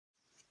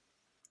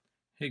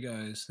Hey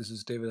guys, this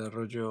is David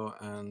Arroyo,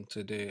 and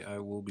today I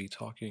will be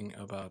talking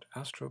about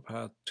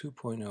Astropad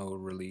 2.0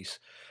 release.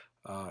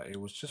 It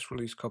was just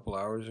released a couple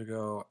hours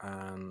ago,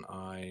 and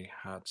I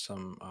had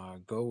some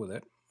go with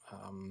it.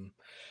 Um,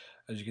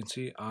 as you can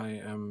see, I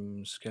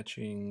am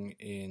sketching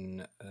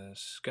in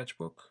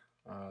Sketchbook,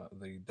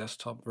 the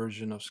desktop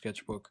version of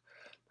Sketchbook,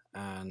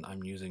 and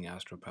I'm using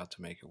Astropad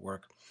to make it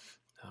work.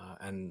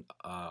 And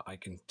I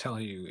can tell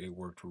you it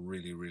worked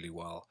really, really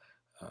well.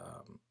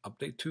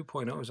 Update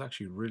 2.0 is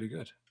actually really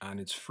good, and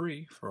it's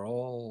free for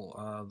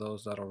all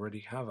those that already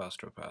have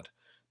Astropad.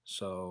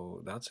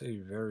 So that's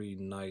a very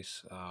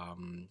nice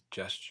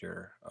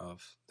gesture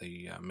of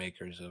the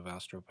makers of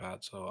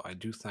Astropad. So I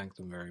do thank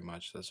them very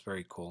much. That's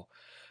very cool,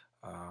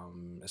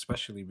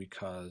 especially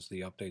because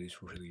the update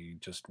is really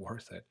just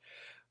worth it.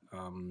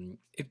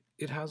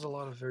 It has a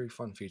lot of very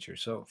fun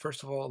features. So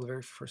first of all, the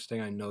very first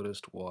thing I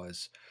noticed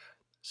was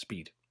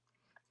speed,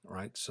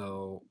 right?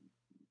 So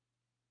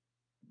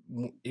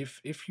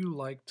if you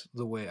liked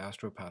the way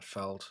Astropad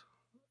felt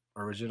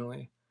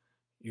originally,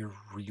 you're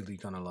really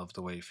gonna love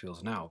the way it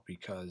feels now,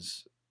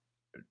 because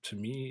to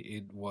me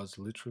it was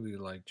literally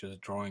like just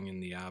drawing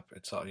in the app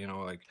itself.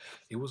 Like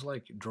it was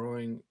like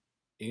drawing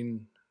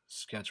in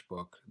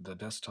Sketchbook, the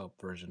desktop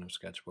version of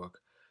Sketchbook,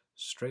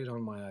 straight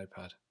on my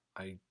iPad.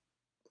 I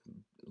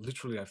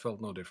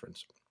felt no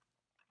difference.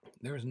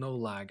 There was no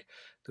lag,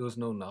 there was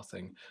no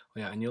nothing.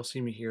 Yeah, and you'll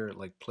see me here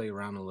like play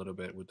around a little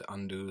bit with the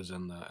undos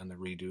and the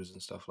redos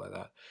and stuff like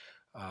that,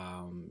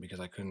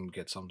 because I couldn't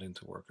get something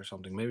to work or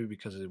something. Maybe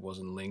because it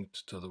wasn't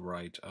linked to the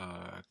right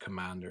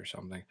command or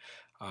something.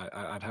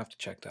 I'd have to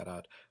check that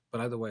out.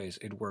 But either ways,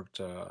 it worked.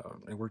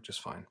 It worked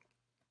just fine.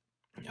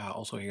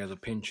 Also, he has a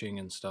pinching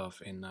and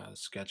stuff in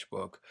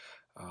Sketchbook.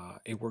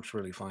 It works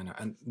really fine.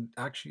 And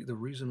actually, the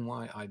reason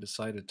why I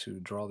decided to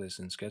draw this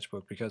in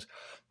Sketchbook, because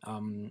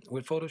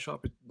with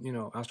Photoshop,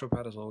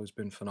 Astropad has always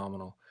been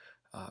phenomenal.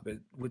 But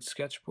with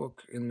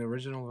Sketchbook in the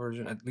original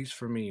version, at least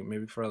for me,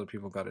 maybe for other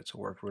people got it to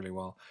work really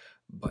well,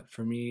 but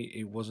for me,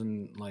 it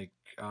wasn't like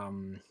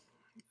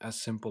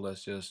as simple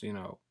as just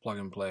plug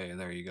and play.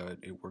 There you go.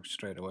 It works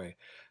straight away.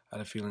 I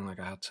had a feeling like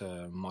I had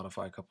to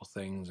modify a couple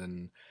things,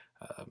 and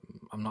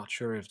I'm not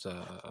sure if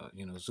the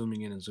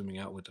zooming in and zooming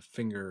out with the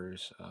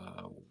fingers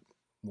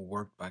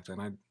worked back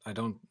then. I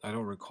don't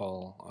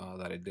recall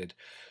that it did,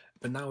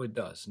 but now it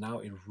does. Now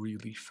it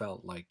really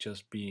felt like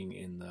just being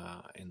in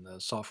the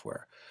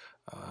software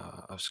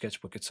of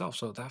Sketchbook itself.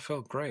 So that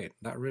felt great.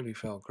 That really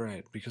felt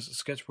great, because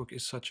Sketchbook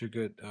is such a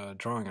good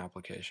drawing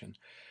application.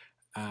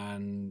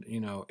 And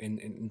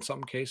in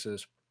some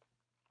cases,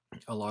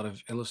 a lot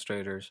of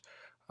illustrators,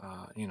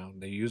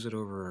 they use it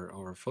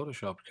over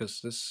Photoshop,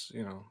 because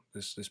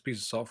this piece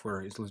of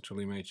software is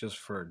literally made just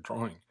for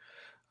drawing.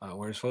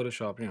 Whereas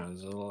Photoshop,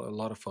 there's a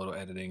lot of photo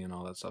editing and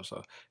all that stuff, so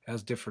it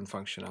has different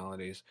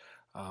functionalities.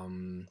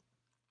 Um,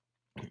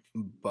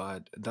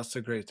 but that's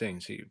the great thing.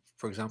 See,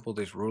 for example,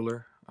 this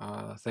ruler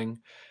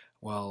thing.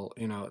 Well,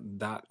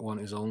 that one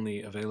is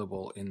only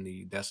available in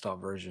the desktop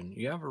version.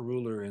 You have a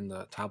ruler in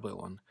the tablet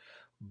one,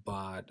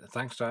 but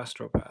thanks to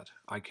Astropad,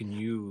 I can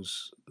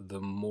use the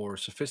more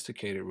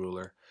sophisticated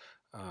ruler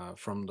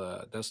from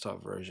the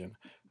desktop version,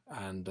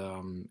 and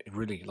it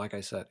really, like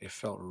I said, it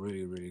felt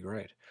really, really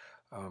great.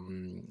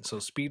 So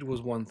speed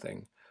was one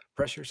thing.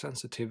 Pressure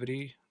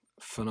sensitivity,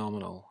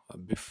 phenomenal.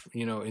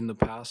 In the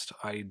past,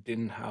 I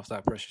didn't have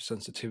that pressure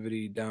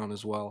sensitivity down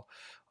as well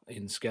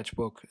in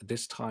Sketchbook.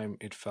 This time,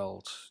 it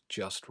felt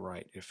just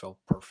right. It felt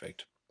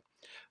perfect.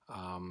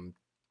 Um,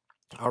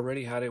 I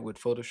already had it with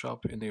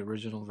Photoshop in the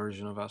original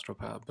version of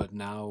Astropad, but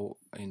now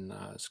in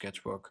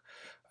Sketchbook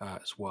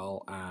as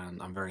well,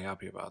 and I'm very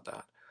happy about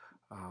that.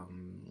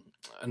 Um,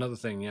 Another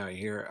thing, yeah,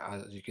 here,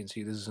 as you can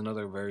see, this is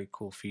another very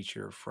cool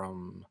feature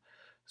from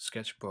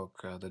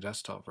Sketchbook, the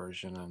desktop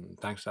version, and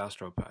thanks to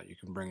Astropad, you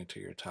can bring it to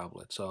your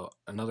tablet. So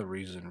another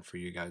reason for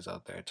you guys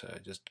out there to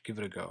just give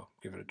it a go,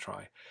 give it a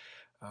try.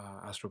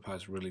 Astropad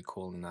is really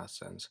cool in that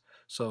sense.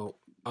 So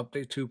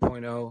update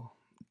 2.0,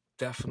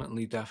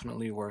 definitely,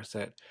 definitely worth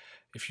it.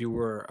 If you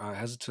were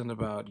hesitant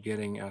about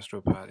getting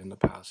Astropad in the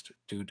past,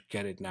 dude,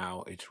 get it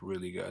now. It's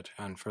really good.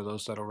 And for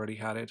those that already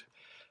had it,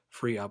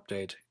 free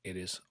update. It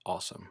is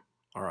awesome.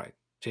 All right.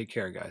 Take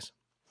care, guys.